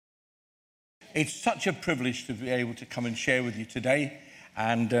It's such a privilege to be able to come and share with you today,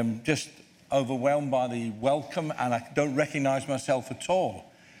 and just overwhelmed by the welcome, and I don't recognize myself at all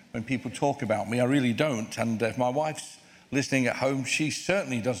when people talk about me. I really don't. And if my wife's listening at home, she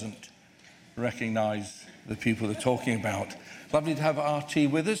certainly doesn't recognize the people they're talking about. Lovely to have RT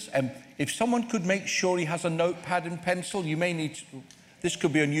with us. If someone could make sure he has a notepad and pencil, you may need to, this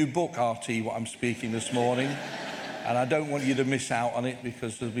could be a new book, RT, what I'm speaking this morning. And I don't want you to miss out on it,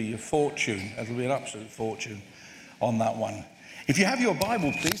 because there'll be a fortune. There'll be an absolute fortune on that one. If you have your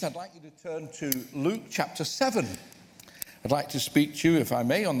Bible, please, I'd like you to turn to Luke chapter 7. I'd like to speak to you, if I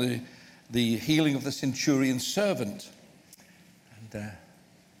may, on the healing of the Centurion's servant. And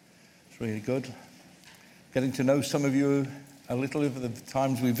it's really good. Getting to know some of you a little over the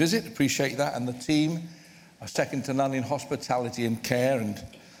times we visit. Appreciate that. And the team are second to none in hospitality and care. And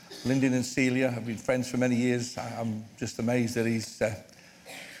Lyndon and Celia have been friends for many years. I'm just amazed that he's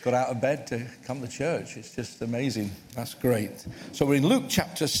got out of bed to come to church. It's just amazing. That's great. So we're in Luke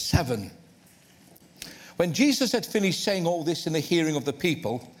chapter 7. When Jesus had finished saying all this in the hearing of the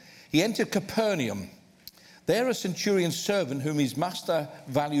people, he entered Capernaum. There a centurion's servant, whom his master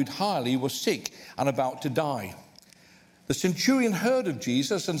valued highly, was sick and about to die. The centurion heard of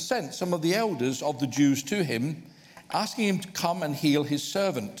Jesus and sent some of the elders of the Jews to him, asking him to come and heal his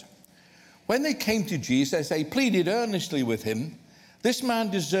servant. When they came to Jesus, they pleaded earnestly with him, "This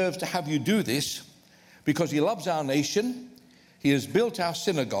man deserves to have you do this, because he loves our nation. He has built our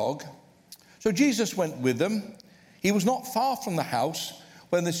synagogue." So Jesus went with them. He was not far from the house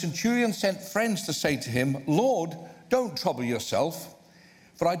when the centurion sent friends to say to him, "Lord, don't trouble yourself,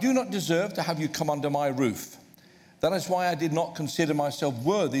 for I do not deserve to have you come under my roof. That is why I did not consider myself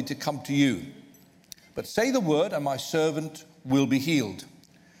worthy to come to you. But say the word, and my servant will be healed.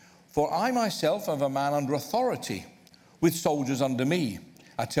 For I myself am a man under authority, with soldiers under me.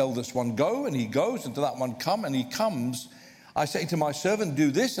 I tell this one, go, and he goes, and to that one, come, and he comes. I say to my servant,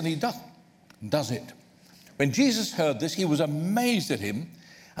 do this, and he does it." When Jesus heard this, he was amazed at him,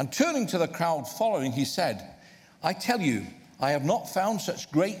 and turning to the crowd following, he said, "I tell you, I have not found such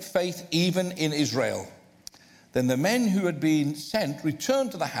great faith even in Israel." Then the men who had been sent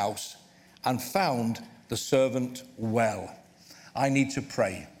returned to the house and found the servant well. I need to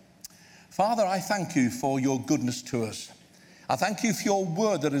pray. Father, I thank you for your goodness to us. I thank you for your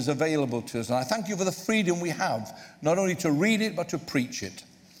word that is available to us. And I thank you for the freedom we have, not only to read it, but to preach it.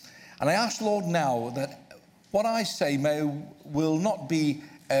 And I ask, Lord, now that what I say will not be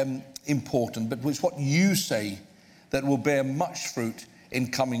important, but it's what you say that will bear much fruit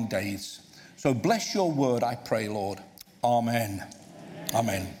in coming days. So bless your word, I pray, Lord. Amen.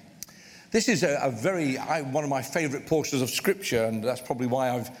 Amen. This is one of my favorite portions of Scripture, and that's probably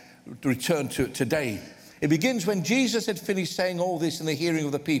why I've returned to it today. It begins when Jesus had finished saying all this in the hearing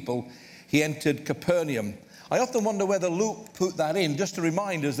of the people, he entered Capernaum. I often wonder whether Luke put that in just to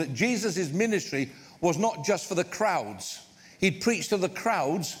remind us that Jesus' ministry was not just for the crowds. He'd preached to the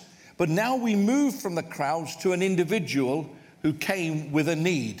crowds, but now we move from the crowds to an individual who came with a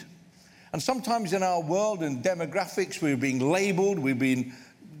need. And sometimes in our world and demographics, we're being labeled, we've been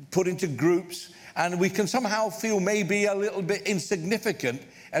put into groups, and we can somehow feel maybe a little bit insignificant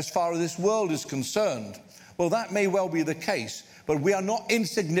as far as this world is concerned. Well, that may well be the case, but we are not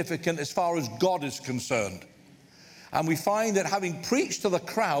insignificant as far as God is concerned. And we find that having preached to the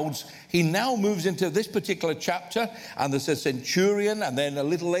crowds, he now moves into this particular chapter, and there's a centurion, and then a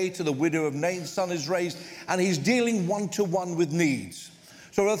little later the widow of Nain's son is raised, and he's dealing one-to-one with needs.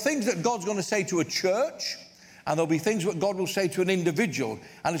 So there are things that God's going to say to a church, and there'll be things that God will say to an individual.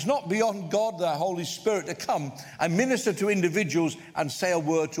 And it's not beyond God, the Holy Spirit, to come and minister to individuals and say a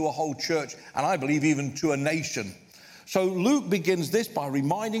word to a whole church, and I believe even to a nation. So Luke begins this by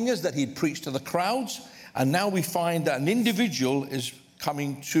reminding us that he'd preached to the crowds, and now we find that an individual is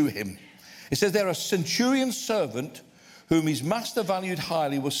coming to him. It says there, a centurion's servant whom his master valued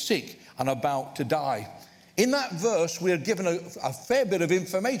highly was sick and about to die. In that verse, we are given a fair bit of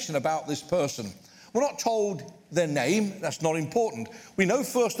information about this person. We're not told their name. That's not important. We know,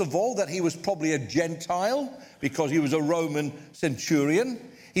 first of all, that he was probably a Gentile because he was a Roman centurion.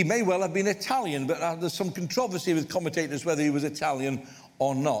 He may well have been Italian, but there's some controversy with commentators whether he was Italian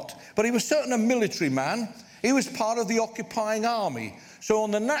or not. But he was certainly a military man. He was part of the occupying army. So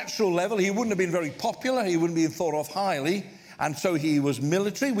on the natural level, he wouldn't have been very popular. He wouldn't be thought of highly. And so he was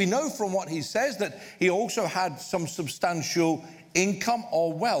military. We know from what he says that he also had some substantial income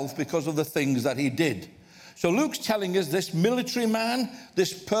or wealth because of the things that he did. So Luke's telling us this military man,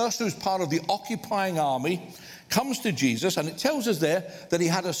 this person who's part of the occupying army, comes to Jesus, and it tells us there that he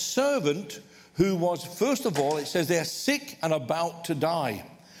had a servant who was, first of all, it says they're sick and about to die.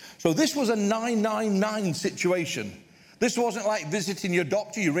 So this was a 999 situation. This wasn't like visiting your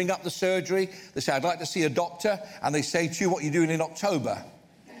doctor. You ring up the surgery, they say, I'd like to see a doctor, and they say to you, what are you doing in October?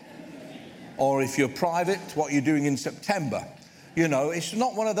 Or if you're private, what are you doing in September? You know, it's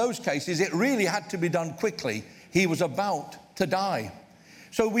not one of those cases. It really had to be done quickly. He was about to die.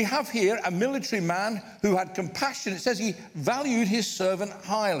 So we have here a military man who had compassion. It says he valued his servant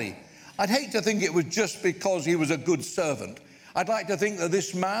highly. I'd hate to think it was just because he was a good servant. I'd like to think that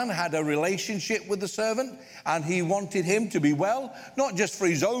this man had a relationship with the servant and he wanted him to be well, not just for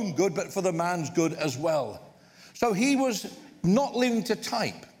his own good, but for the man's good as well. So he was not living to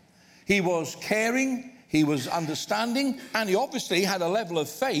type. He was caring, he was understanding, and he obviously had a level of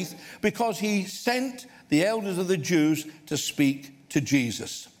faith because he sent the elders of the Jews to speak to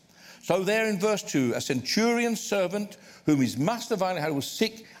Jesus. So there in verse 2, a centurion servant whom his master finally had was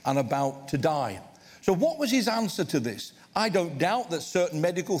sick and about to die. So what was his answer to this? I don't doubt that certain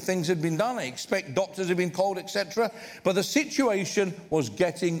medical things had been done. I expect doctors had been called, etc. But the situation was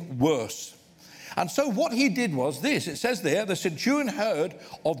getting worse. And so what he did was this. It says there, the centurion heard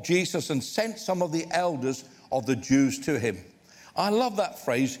of Jesus and sent some of the elders of the Jews to him. I love that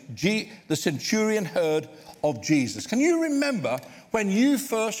phrase, the centurion heard of Jesus. Can you remember when you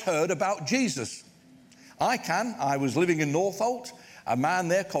first heard about Jesus? I can. I was living in Northolt. A man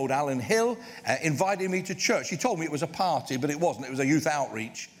there called Alan Hill invited me to church. He told me it was a party, but it wasn't. It was a youth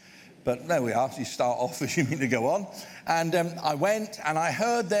outreach. But there we are. You start off as you mean to go on. And I went and I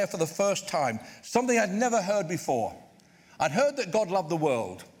heard there for the first time something I'd never heard before. I'd heard that God loved the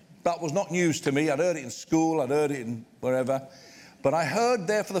world. That was not news to me. I'd heard it in school. I'd heard it in wherever. But I heard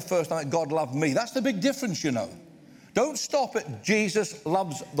there for the first time that God loved me. That's the big difference, you know. Don't stop at Jesus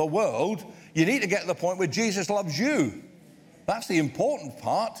loves the world. You need to get to the point where Jesus loves you. That's the important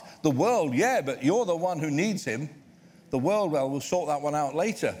part. The world, yeah, but you're the one who needs him. The world, well, we'll sort that one out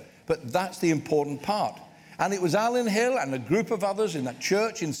later. But that's the important part. And it was Alan Hill and a group of others in that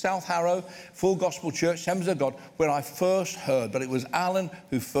church in South Harrow, Full Gospel Church, Assemblies of God, where I first heard. But it was Alan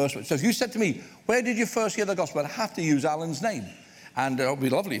who first went. So if you said to me, where did you first hear the gospel? I'd have to use Alan's name. And it would be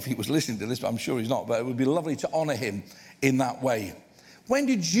lovely if he was listening to this, but I'm sure he's not. But it would be lovely to honour him in that way. When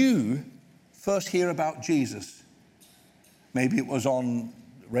did you first hear about Jesus? Maybe it was on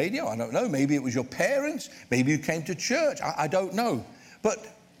radio, I don't know. Maybe it was your parents. Maybe you came to church. I don't know. But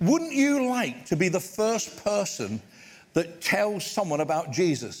wouldn't you like to be the first person that tells someone about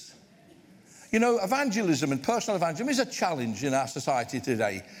Jesus? You know, evangelism and personal evangelism is a challenge in our society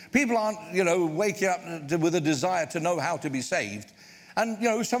today. People aren't, waking up with a desire to know how to be saved.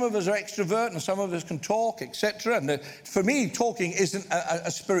 And, some of us are extrovert and some of us can talk, etc. And for me, talking isn't a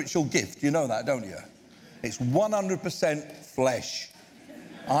spiritual gift. You know that, don't you? It's 100% flesh.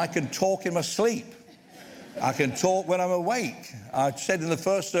 I can talk in my sleep. I can talk when I'm awake. I said in the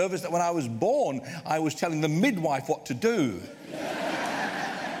first service that when I was born, I was telling the midwife what to do.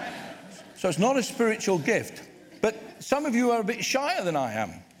 So it's not a spiritual gift. But some of you are a bit shyer than I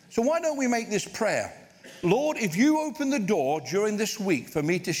am. So why don't we make this prayer? Lord, if you open the door during this week for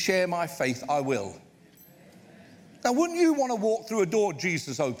me to share my faith, I will. Now, wouldn't you want to walk through a door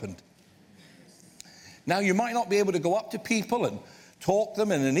Jesus opened? Now, you might not be able to go up to people and talk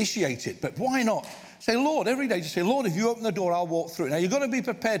them and initiate it, but why not? Say, Lord, every day, just say, Lord, if you open the door, I'll walk through it. Now, you've got to be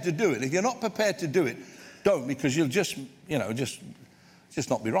prepared to do it. If you're not prepared to do it, don't, because you'll just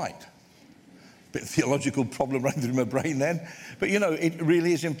not be right. Bit of theological problem running through my brain then. But, it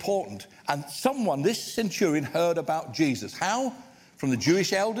really is important. And this centurion heard about Jesus. How? From the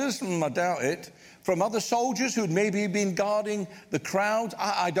Jewish elders? I doubt it. From other soldiers who'd maybe been guarding the crowd?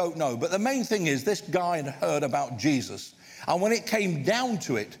 I don't know. But the main thing is this guy had heard about Jesus. And when it came down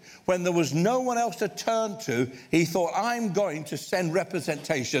to it, when there was no one else to turn to, he thought, I'm going to send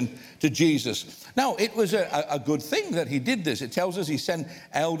representation to Jesus. Now, it was a good thing that he did this. It tells us he sent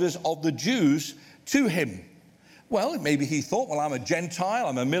elders of the Jews to him. Well, maybe he thought, well, I'm a Gentile,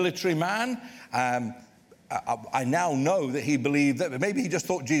 I'm a military man. I now know that he believed that, but maybe he just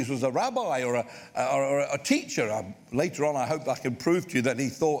thought Jesus was a rabbi or a teacher. Later on, I hope I can prove to you that he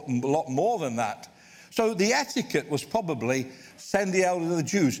thought a lot more than that. So the etiquette was probably send the elders of the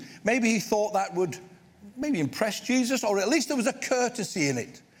Jews. Maybe he thought that would maybe impress Jesus, or at least there was a courtesy in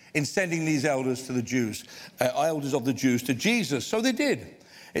it, in sending these elders to the Jews, elders of the Jews to Jesus. So they did.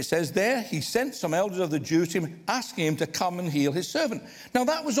 It says there, he sent some elders of the Jews to him, asking him to come and heal his servant. Now,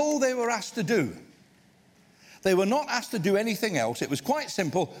 that was all they were asked to do. They were not asked to do anything else. It was quite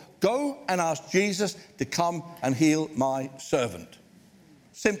simple. Go and ask Jesus to come and heal my servant.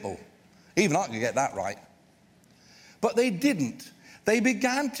 Simple. Even I could get that right. But they didn't. They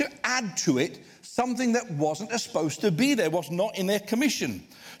began to add to it something that wasn't supposed to be there, was not in their commission.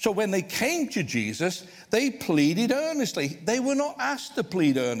 So when they came to Jesus, they pleaded earnestly. They were not asked to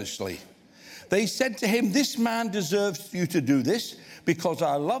plead earnestly. They said to him, this man deserves you to do this because he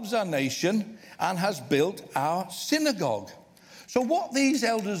loves our nation and has built our synagogue. So what these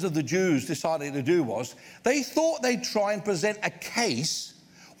elders of the Jews decided to do was, they thought they'd try and present a case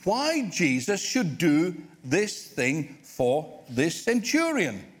why Jesus should do this thing for this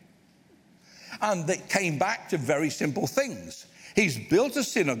centurion. And they came back to very simple things. He's built a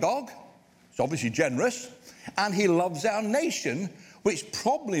synagogue, it's obviously generous, and he loves our nation, which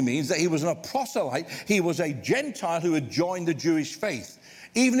probably means that he was a proselyte. He was a Gentile who had joined the Jewish faith.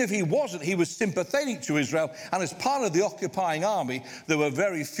 Even if he wasn't, he was sympathetic to Israel, and as part of the occupying army, there were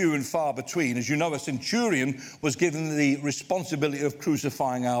very few and far between. As you know, a centurion was given the responsibility of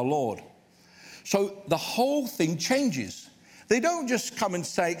crucifying our Lord. So the whole thing changes. They don't just come and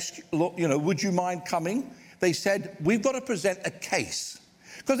say, look, would you mind coming? They said, we've got to present a case.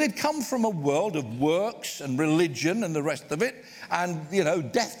 Because they'd come from a world of works and religion and the rest of it, and,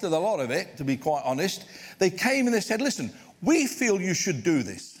 death to the lot of it, to be quite honest. They came and they said, listen, we feel you should do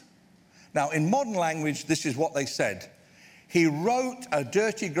this. Now, in modern language, this is what they said. He wrote a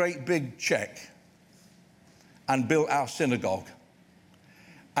dirty, great big check and built our synagogue.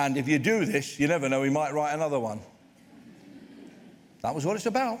 And if you do this, you never know, he might write another one. That was what it's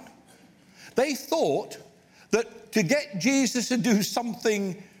about. They thought that to get Jesus to do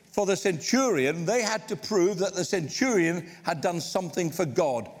something for the centurion, they had to prove that the centurion had done something for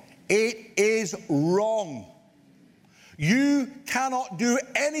God. It is wrong. You cannot do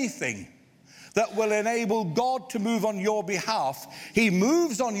anything that will enable God to move on your behalf. He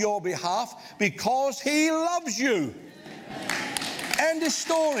moves on your behalf because he loves you. End of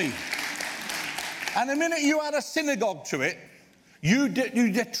story. And the minute you add a synagogue to it, you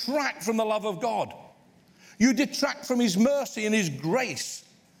detract from the love of God. You detract from his mercy and his grace.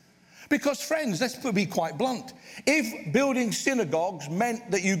 Because, friends, let's be quite blunt. If building synagogues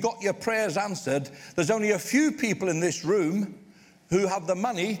meant that you got your prayers answered, there's only a few people in this room who have the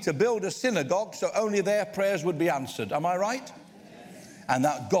money to build a synagogue, so only their prayers would be answered. Am I right? Yes. And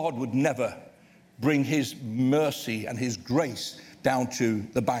that God would never bring his mercy and his grace down to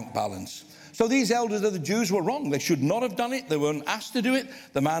the bank balance. So these elders of the Jews were wrong. They should not have done it. They weren't asked to do it.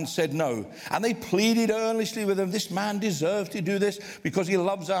 The man said no. And they pleaded earnestly with him, this man deserves to do this because he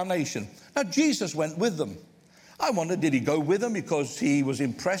loves our nation. Now, Jesus went with them. I wonder, did he go with them because he was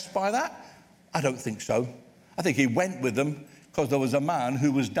impressed by that? I don't think so. I think he went with them because there was a man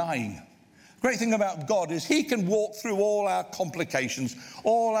who was dying. Great thing about God is he can walk through all our complications,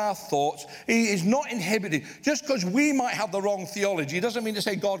 all our thoughts. He is not inhibited. Just because we might have the wrong theology doesn't mean to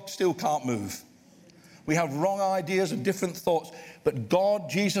say God still can't move. We have wrong ideas and different thoughts, but God,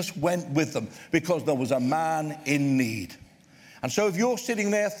 Jesus went with them because there was a man in need. And so if you're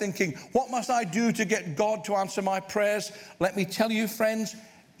sitting there thinking, what must I do to get God to answer my prayers? Let me tell you, friends,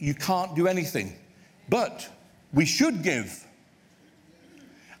 you can't do anything. But we should give.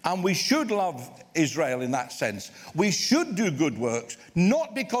 And we should love Israel in that sense. We should do good works,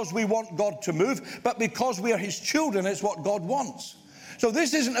 not because we want God to move, but because we are his children. It's what God wants. So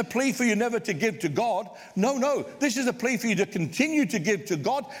this isn't a plea for you never to give to God. No. This is a plea for you to continue to give to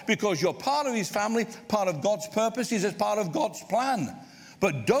God because you're part of his family, part of God's purposes, as part of God's plan.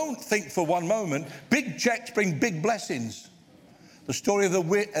 But don't think for one moment, big checks bring big blessings. The story of the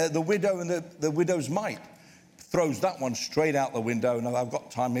widow and the widow's mite throws that one straight out the window. And if I've got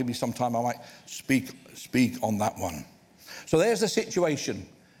time, maybe sometime I might speak on that one. So there's the situation.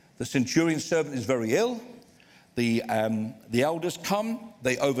 The centurion's servant is very ill. The elders come,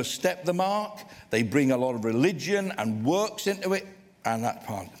 they overstep the mark, they bring a lot of religion and works into it, and that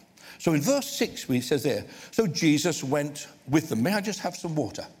part. So in verse 6, it says there, so Jesus went with them. May I just have some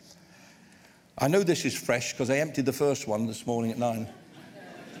water? I know this is fresh because I emptied the first one this morning at 9.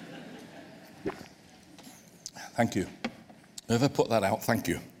 Thank you. Whoever put that out, thank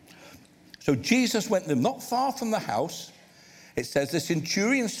you. So Jesus went with them, not far from the house. It says the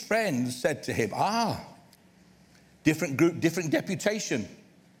centurion's friends said to him, different group, different deputation.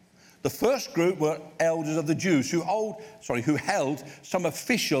 The first group were elders of the Jews who held some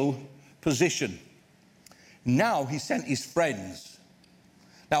official position. Now he sent his friends.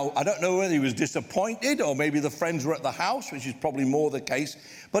 Now, I don't know whether he was disappointed or maybe the friends were at the house, which is probably more the case,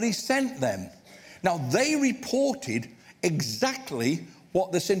 but he sent them. Now, they reported exactly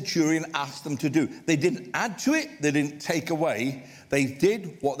what the centurion asked them to do. They didn't add to it. They didn't take away. They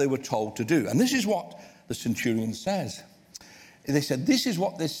did what they were told to do. And this is what the centurion says. They said, this is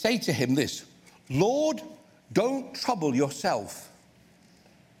what they say to him, this, Lord, don't trouble yourself.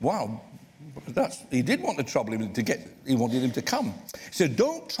 Wow, He did want to trouble him he wanted him to come. He said,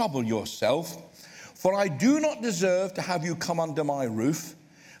 don't trouble yourself, for I do not deserve to have you come under my roof.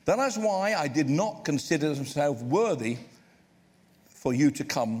 That is why I did not consider myself worthy for you to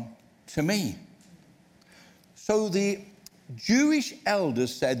come to me. So the Jewish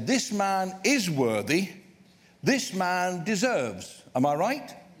elders said, this man is worthy, this man deserves. Am I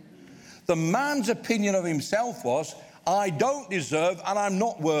right? The man's opinion of himself was, I don't deserve and I'm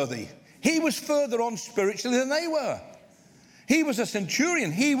not worthy. He was further on spiritually than they were. He was a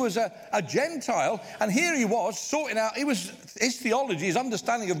centurion. He was a Gentile. And here he was sorting out. His theology, his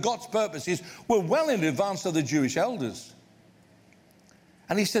understanding of God's purposes were well in advance of the Jewish elders.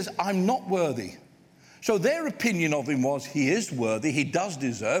 And he says, I'm not worthy. So their opinion of him was, he is worthy, he does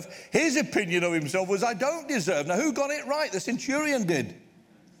deserve. His opinion of himself was, I don't deserve. Now, who got it right? The centurion did.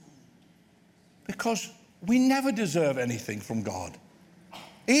 Because we never deserve anything from God.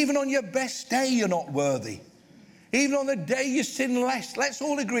 Even on your best day, you're not worthy. Even on the day you sin less. Let's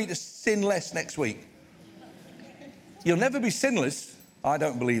all agree to sin less next week. You'll never be sinless. I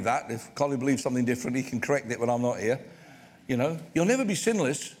don't believe that. If Colin believes something different, he can correct it when I'm not here. You know, you'll never be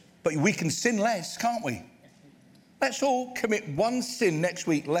sinless, but we can sin less, can't we? Let's all commit one sin next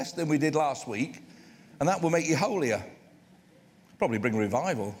week less than we did last week, and that will make you holier. Probably bring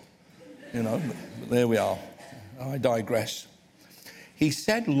revival, you know, but there we are. I digress. He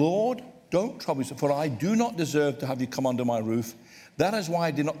said, Lord, don't trouble yourself, for I do not deserve to have you come under my roof. That is why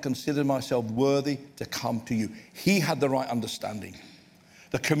I did not consider myself worthy to come to you. He had the right understanding.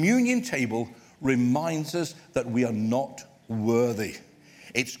 The communion table reminds us that we are not worthy.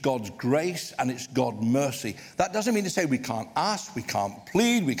 It's God's grace and it's God's mercy. That doesn't mean to say we can't ask, we can't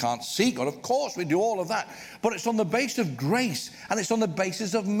plead, we can't seek God. Of course, we do all of that. But it's on the basis of grace and it's on the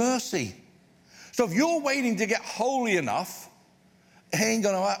basis of mercy. So if you're waiting to get holy enough, it ain't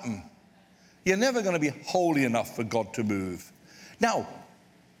going to happen. You're never going to be holy enough for God to move. Now,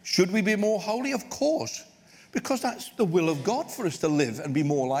 should we be more holy? Of course, because that's the will of God for us to live and be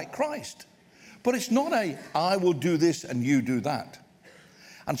more like Christ. But it's not I will do this and you do that.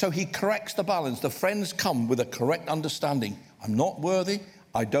 And so he corrects the balance. The friends come with a correct understanding. I'm not worthy,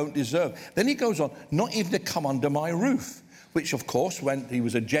 I don't deserve. Then he goes on, not even to come under my roof, which of course, when he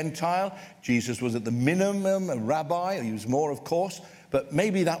was a Gentile, Jesus was at the minimum a rabbi, he was more of course, but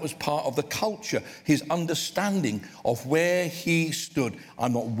maybe that was part of the culture, his understanding of where he stood.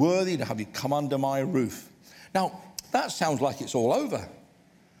 I'm not worthy to have you come under my roof. Now, that sounds like it's all over.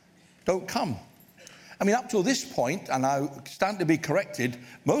 Don't come. I mean, up till this point, and I stand to be corrected,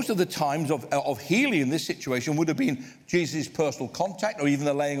 most of the times of healing in this situation would have been Jesus' personal contact or even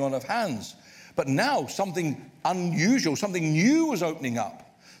the laying on of hands. But now something unusual, something new was opening up.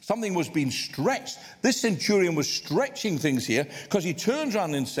 Something was being stretched. This centurion was stretching things here because he turns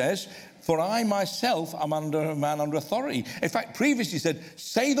around and says, for I myself am a man under authority. In fact, previously he said,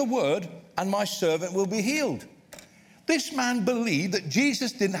 say the word and my servant will be healed. This man believed that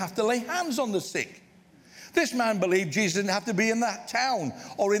Jesus didn't have to lay hands on the sick. This man believed Jesus didn't have to be in that town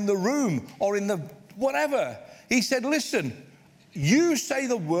or in the room or in the whatever. He said, listen, you say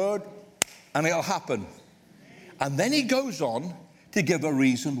the word and it'll happen. And then he goes on to give a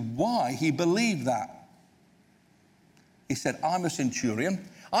reason why he believed that. He said, I'm a centurion.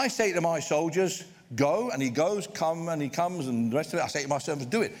 I say to my soldiers, go, and he goes, come, and he comes, and the rest of it. I say to my servants,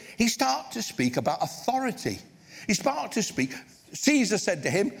 do it. He started to speak about authority. He started to speak. Caesar said to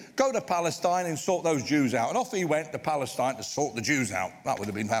him, go to Palestine and sort those Jews out. And off he went to Palestine to sort the Jews out. That would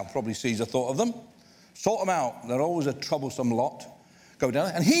have been how probably Caesar thought of them. Sort them out. They're always a troublesome lot. Go down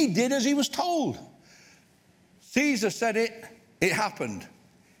there. And he did as he was told. Caesar said it, it happened.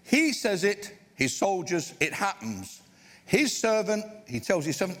 He says it, his soldiers, it happens. His servant, he tells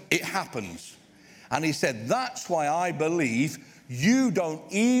his servant, it happens. And he said, that's why I believe you don't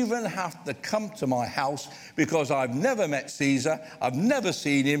even have to come to my house, because I've never met Caesar, I've never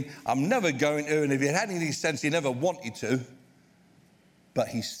seen him, I'm never going to, and if he had any sense, he never wanted to. But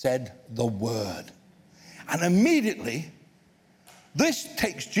he said the word. And immediately, this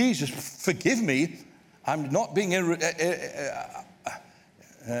takes Jesus, forgive me, I'm not being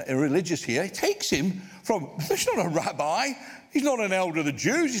irreligious here. It takes him from, he's not a rabbi, he's not an elder of the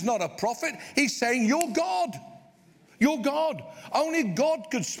Jews, he's not a prophet. He's saying, you're God. You're God. Only God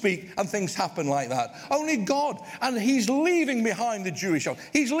could speak and things happen like that. Only God. And he's leaving behind the Jewish.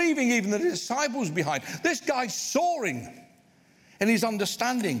 He's leaving even the disciples behind. This guy's soaring in his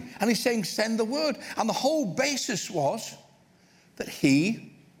understanding. And he's saying, send the word. And the whole basis was that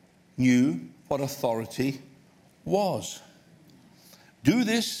he knew what authority was. Do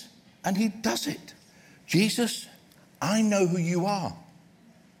this, and he does it. Jesus, I know who you are.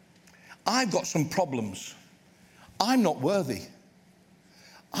 I've got some problems. I'm not worthy.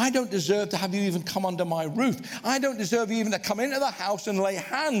 I don't deserve to have you even come under my roof. I don't deserve you even to come into the house and lay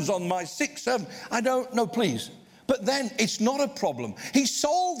hands on my sick servant. I don't, no, please. But then it's not a problem. He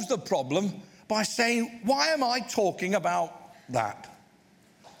solves the problem by saying, why am I talking about that?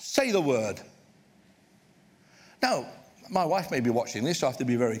 Say the word. Now, my wife may be watching this, so I have to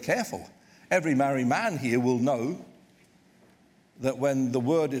be very careful. Every married man here will know that when the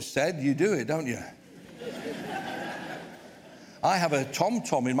word is said, you do it, don't you? I have a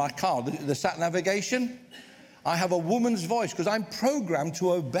TomTom in my car, the sat navigation. I have a woman's voice because I'm programmed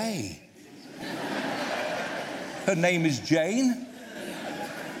to obey. Her name is Jane.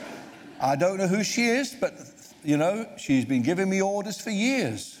 I don't know who she is, but, you know, she's been giving me orders for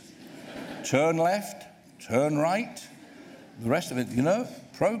years. Turn left, turn right, the rest of it, you know,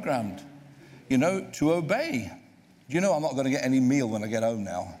 programmed, you know, to obey. You know I'm not going to get any meal when I get home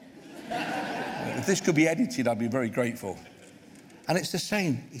now. If this could be edited, I'd be very grateful. And it's the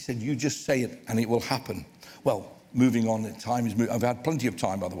same. He said, you just say it and it will happen. Well, moving on, time is moving. I've had plenty of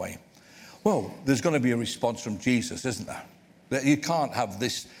time, by the way. Well, there's going to be a response from Jesus, isn't there? That you can't have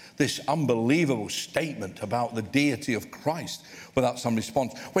this unbelievable statement about the deity of Christ without some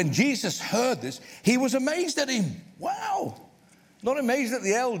response. When Jesus heard this, he was amazed at him. Wow. Not amazed at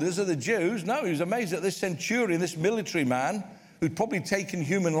the elders of the Jews. No, he was amazed at this centurion, this military man who'd probably taken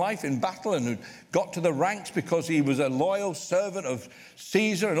human life in battle and who'd got to the ranks because he was a loyal servant of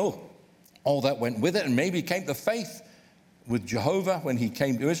Caesar and all that went with it. And maybe he came to faith with Jehovah when he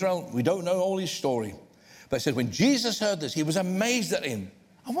came to Israel. We don't know all his story. But it says when Jesus heard this, he was amazed at him.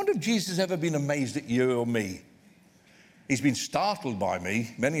 I wonder if Jesus has ever been amazed at you or me. He's been startled by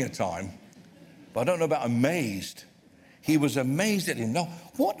me many a time, but I don't know about amazed. He was amazed at him. Now,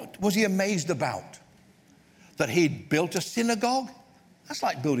 what was he amazed about? That he'd built a synagogue? That's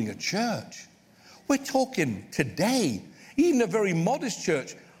like building a church. We're talking today, even a very modest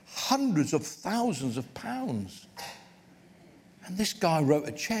church, hundreds of thousands of pounds. And this guy wrote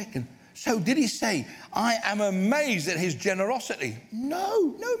a check. And so did he say, I am amazed at his generosity?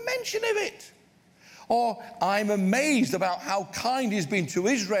 No mention of it. Or I'm amazed about how kind he's been to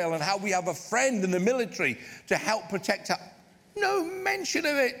Israel and how we have a friend in the military to help protect us. No mention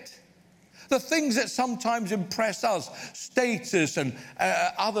of it. The things that sometimes impress us, status and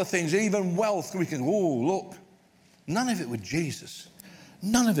other things, even wealth, we can, look. None of it with Jesus.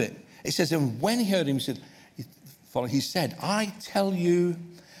 None of it. It says, and when he heard him, he said, I tell you,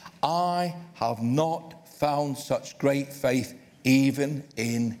 I have not found such great faith even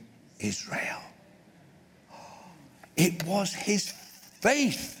in Israel. It was his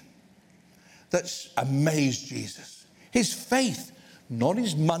faith that's amazed Jesus. His faith, not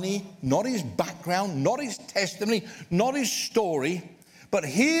his money, not his background, not his testimony, not his story. But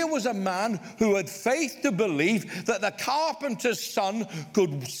here was a man who had faith to believe that the carpenter's son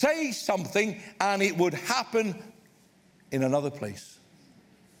could say something and it would happen in another place.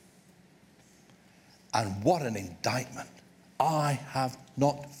 And what an indictment. I have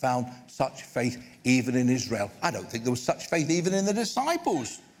not found such faith even in Israel. I don't think there was such faith even in the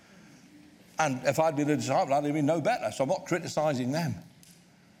disciples. And if I'd been a disciple, I'd have been no better, so I'm not criticizing them.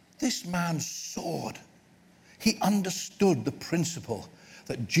 This man soared. He understood the principle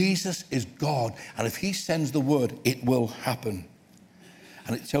that Jesus is God, and if he sends the word, it will happen.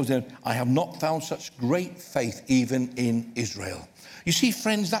 And it tells them, I have not found such great faith even in Israel. You see,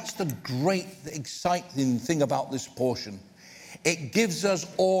 friends, that's the great, exciting thing about this portion. It gives us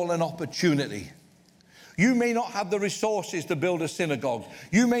all an opportunity. You may not have the resources to build a synagogue.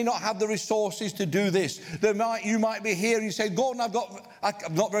 You may not have the resources to do this. You might be here and you say, Gordon,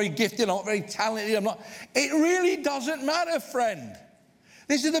 I'm not very gifted, I'm not very talented. It really doesn't matter, friend.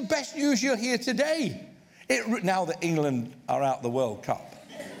 This is the best news you'll hear today. Now that England are out the World Cup.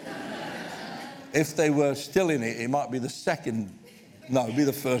 If they were still in it, it might be the second, no, it'd be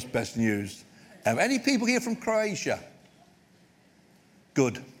the first best news. Any people here from Croatia?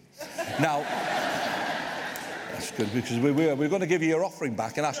 Good. Now, that's good, because we're going to give you your offering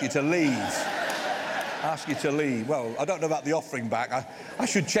back and ask you to leave. Ask you to leave. Well, I don't know about the offering back. I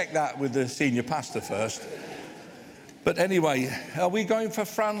should check that with the senior pastor first. But anyway, are we going for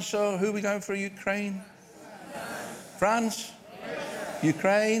France or who are we going for? Ukraine? France?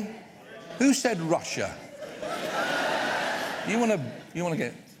 Ukraine? Who said Russia? You want to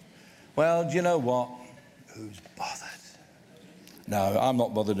get... Well, do you know what? Who's bothered? No, I'm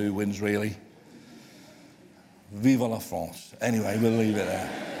not bothered who wins, really. Vive la France. Anyway, we'll leave it there.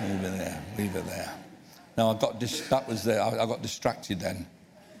 Leave it there. No, I got distracted then.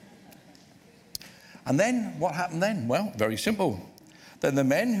 And then, what happened then? Well, very simple. Then the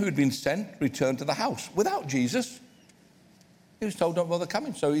men who had been sent returned to the house without Jesus. He was told, don't bother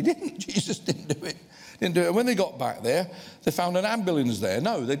coming. So he didn't. Jesus didn't do it. And when they got back there, they found an ambulance there.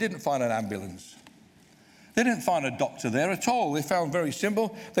 No, they didn't find an ambulance. They didn't find a doctor there at all. They found, very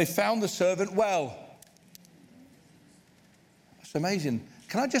simple, they found the servant well. That's amazing.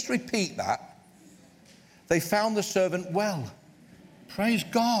 Can I just repeat that? They found the servant well. Praise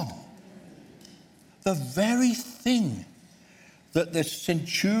God. The very thing that the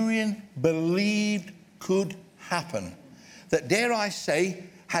centurion believed could happen, that, dare I say,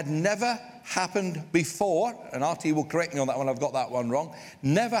 had never happened before, and RT will correct me on that one, I've got that one wrong,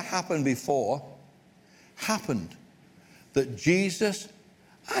 never happened before, happened. That Jesus,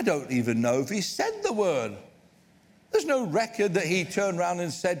 I don't even know if he said the word. There's no record that he turned around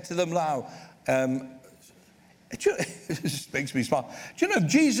and said to them, now, it just makes me smile. Do you know,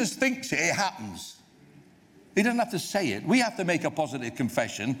 Jesus thinks it happens. He doesn't have to say it. We have to make a positive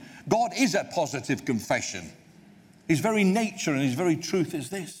confession. God is a positive confession. His very nature and his very truth is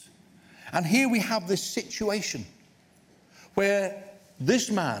this. And here we have this situation where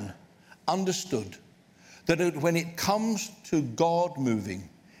this man understood that when it comes to God moving,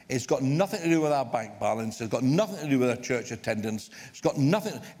 it's got nothing to do with our bank balance. It's got nothing to do with our church attendance. It's got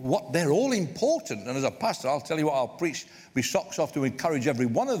nothing. They're all important. And as a pastor, I'll tell you what, I'll preach my socks off to encourage every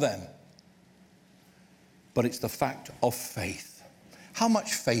one of them. But it's the fact of faith. How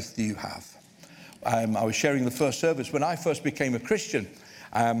much faith do you have? I was sharing the first service. When I first became a Christian,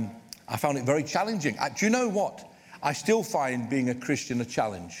 I found it very challenging. Do you know what? I still find being a Christian a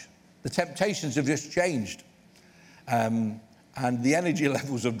challenge. The temptations have just changed. And the energy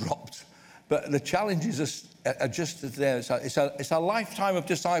levels have dropped. But the challenges are just there. It's a lifetime of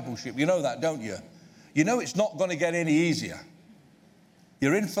discipleship. You know that, don't you? You know it's not going to get any easier.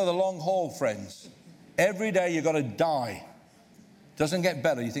 You're in for the long haul, friends. Every day you've got to die. Doesn't get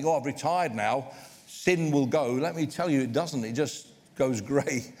better. You think, oh, I've retired now. Sin will go. Let me tell you, it doesn't. It just goes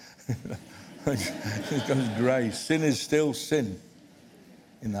grey. It goes grey. Sin is still sin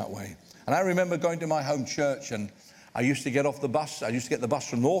in that way. And I remember going to my home church, and I used to get off the bus. I used to get the bus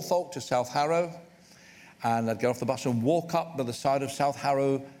from Norfolk to South Harrow, and I'd get off the bus and walk up by the side of South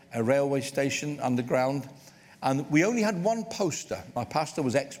Harrow, a railway station underground. And we only had one poster. My pastor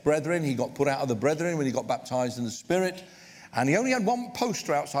was ex-Brethren. He got put out of the Brethren when he got baptized in the Spirit. And he only had one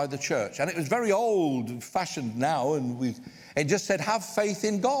poster outside the church. And it was very old-fashioned now. And it just said, have faith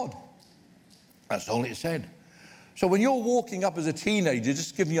in God. That's all it said. So when you're walking up as a teenager,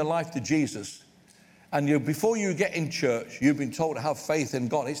 just giving your life to Jesus, and before you get in church, you've been told to have faith in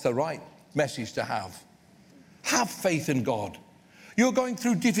God. It's the right message to have. Have faith in God. You're going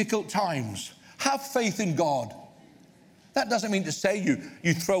through difficult times. Have faith in God. That doesn't mean to say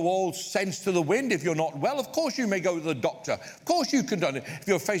you throw all sense to the wind if you're not well. Of course you may go to the doctor. Of course you can do it. If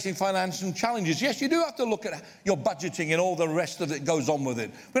you're facing financial challenges, yes, you do have to look at your budgeting and all the rest of it goes on with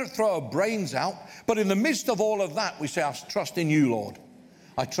it. We don't throw our brains out. But in the midst of all of that, we say, I trust in you, Lord.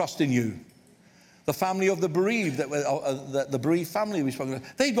 I trust in you. The family of the bereaved, the bereaved family we spoke about,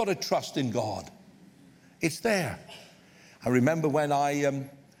 they've got to trust in God. It's there. I remember when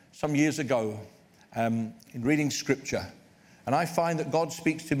some years ago, in reading Scripture, and I find that God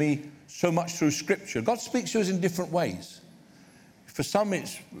speaks to me so much through Scripture. God speaks to us in different ways. For some,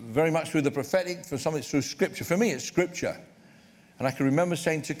 it's very much through the prophetic. For some, it's through Scripture. For me, it's Scripture. And I can remember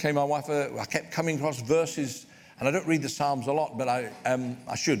saying to Kay, my wife, I kept coming across verses, and I don't read the Psalms a lot, but I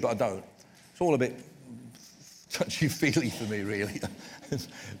should, but I don't. It's all a bit touchy-feely for me, really.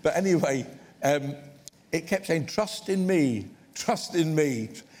 But anyway, it kept saying, trust in me, trust in me.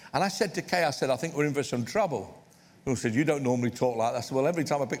 And I said to Kay, I think we're in for some trouble. Who said, you don't normally talk like that. I said, well, every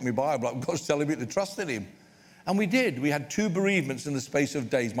time I pick my Bible up, God's telling me to trust in him. And we did. We had 2 bereavements in the space of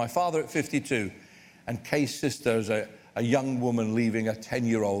days. My father at 52, and Kay's sister as a young woman leaving a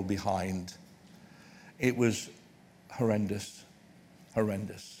 10-year-old behind. It was horrendous,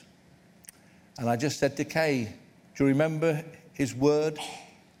 horrendous. And I just said to Kay, do you remember his word?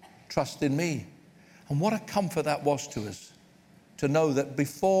 Trust in me. And what a comfort that was to us, to know that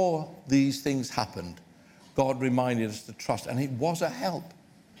before these things happened, God reminded us to trust, and it was a help.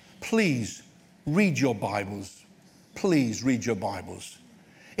 Please read your Bibles. Please read your Bibles.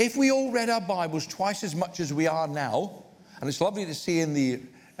 If we all read our Bibles twice as much as we are now, and it's lovely to see in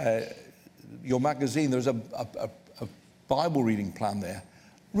your magazine, there's a Bible reading plan there.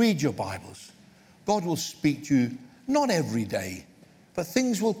 Read your Bibles. God will speak to you, not every day, but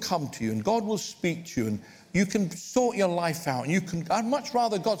things will come to you, and God will speak to you, and you can sort your life out. And I'd much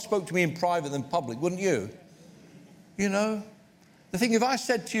rather God spoke to me in private than public, wouldn't you? You know? The thing, if I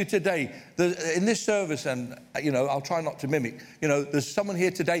said to you today, in this service, and, I'll try not to mimic, there's someone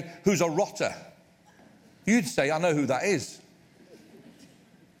here today who's a rotter, you'd say, I know who that is.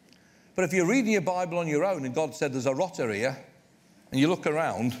 But if you're reading your Bible on your own and God said there's a rotter here, and you look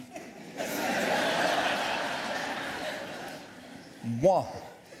around, what?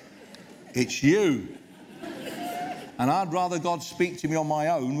 It's you. And I'd rather God speak to me on my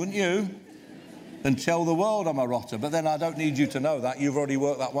own, wouldn't you, than tell the world I'm a rotter. But then I don't need you to know that. You've already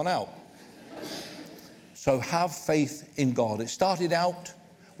worked that one out. So have faith in God. It started out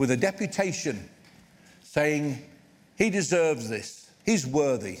with a deputation saying, he deserves this. He's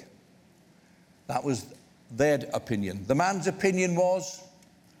worthy. That was their opinion. The man's opinion was,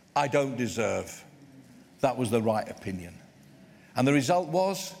 I don't deserve. That was the right opinion. And the result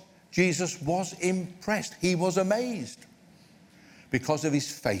was, Jesus was impressed. He was amazed because of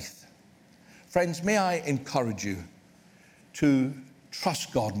his faith. Friends, may I encourage you to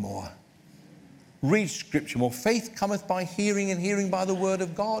trust God more. Read Scripture more. Faith cometh by hearing, and hearing by the word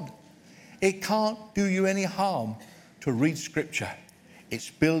of God. It can't do you any harm to read Scripture. It's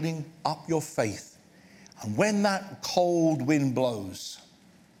building up your faith. And when that cold wind blows,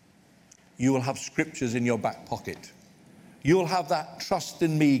 you will have Scriptures in your back pocket. You'll have that trust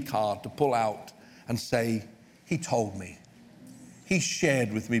in me card to pull out and say, he told me. He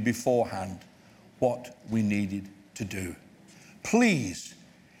shared with me beforehand what we needed to do. Please,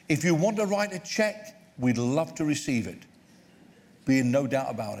 if you want to write a check, we'd love to receive it. Be in no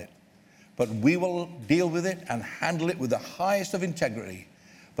doubt about it. But we will deal with it and handle it with the highest of integrity.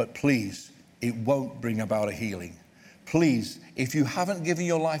 But please, it won't bring about a healing. Please, if you haven't given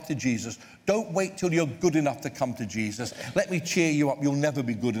your life to Jesus, don't wait till you're good enough to come to Jesus. Let me cheer you up. You'll never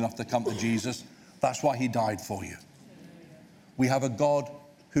be good enough to come to Jesus. That's why he died for you. We have a God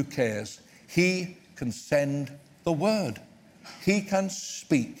who cares. He can send the word. He can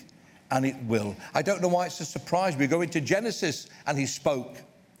speak, and it will. I don't know why it's a surprise. We go into Genesis, and he spoke.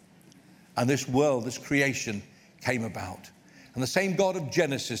 And this world, this creation, came about. And the same God of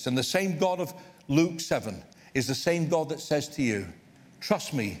Genesis and the same God of Luke 7 is the same God that says to you,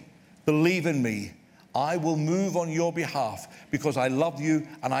 trust me, believe in me. I will move on your behalf because I love you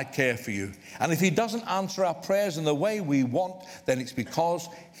and I care for you. And if he doesn't answer our prayers in the way we want, then it's because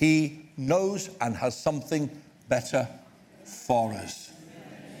he knows and has something better for us.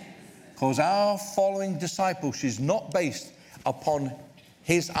 Because our following discipleship is not based upon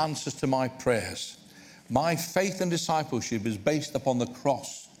his answers to my prayers. My faith and discipleship is based upon the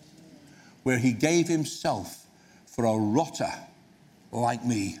cross, where he gave himself for a rotter like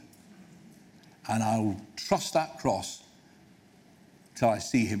me. And I'll trust that cross till I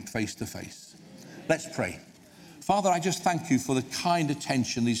see him face to face. Let's pray. Father, I just thank you for the kind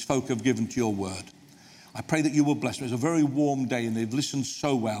attention these folk have given to your word. I pray that you will bless them. It's a very warm day and they've listened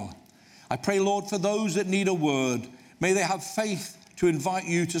so well. I pray, Lord, for those that need a word, may they have faith to invite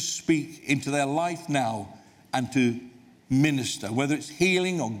you to speak into their life now and to minister, whether it's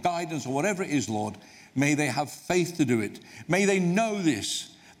healing or guidance or whatever it is, Lord. May they have faith to do it. May they know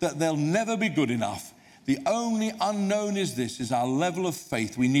this, that they'll never be good enough. The only unknown is this, is our level of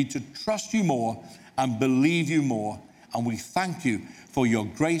faith. We need to trust you more and believe you more. And we thank you for your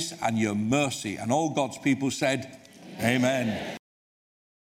grace and your mercy. And all God's people said, amen.